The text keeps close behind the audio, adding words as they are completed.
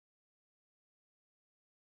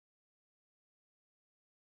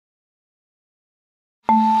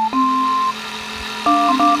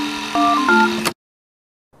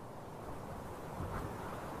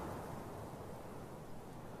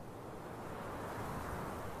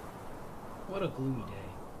What a gloomy day.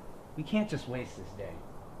 We can't just waste this day.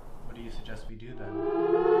 What do you suggest we do then?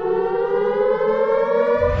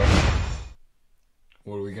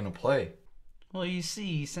 What are we gonna play? Well, you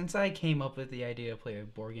see, since I came up with the idea to play a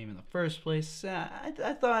board game in the first place, I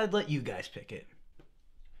thought I'd let you guys pick it.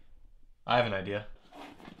 I have an idea.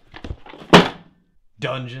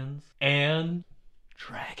 Dungeons and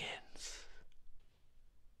Dragons.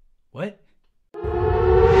 What?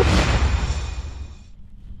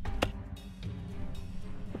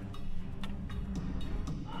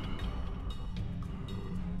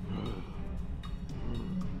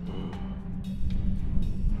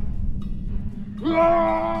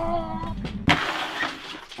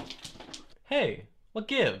 Hey, what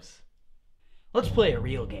gives? Let's play a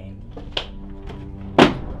real game.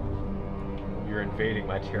 You're invading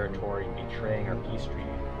my territory and betraying our peace treaty.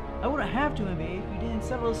 I wouldn't have to invade if you didn't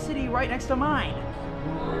settle a city right next to mine.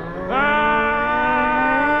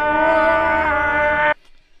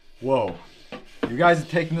 Whoa. You guys are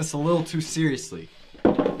taking this a little too seriously.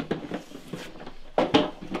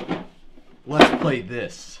 Let's play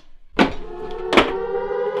this.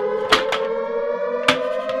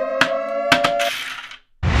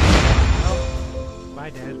 Bye,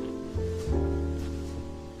 Dad.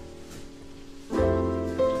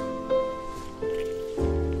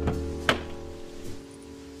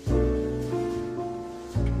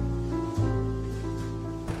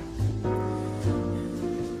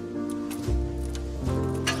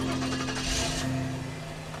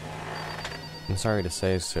 I'm sorry to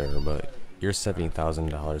say, sir, but you're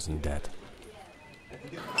 $70,000 in debt.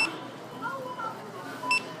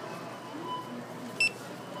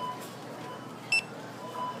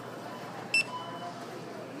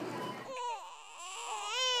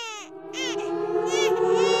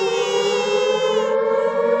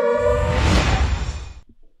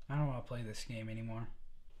 I don't want to play this game anymore.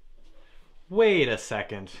 Wait a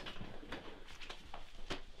second.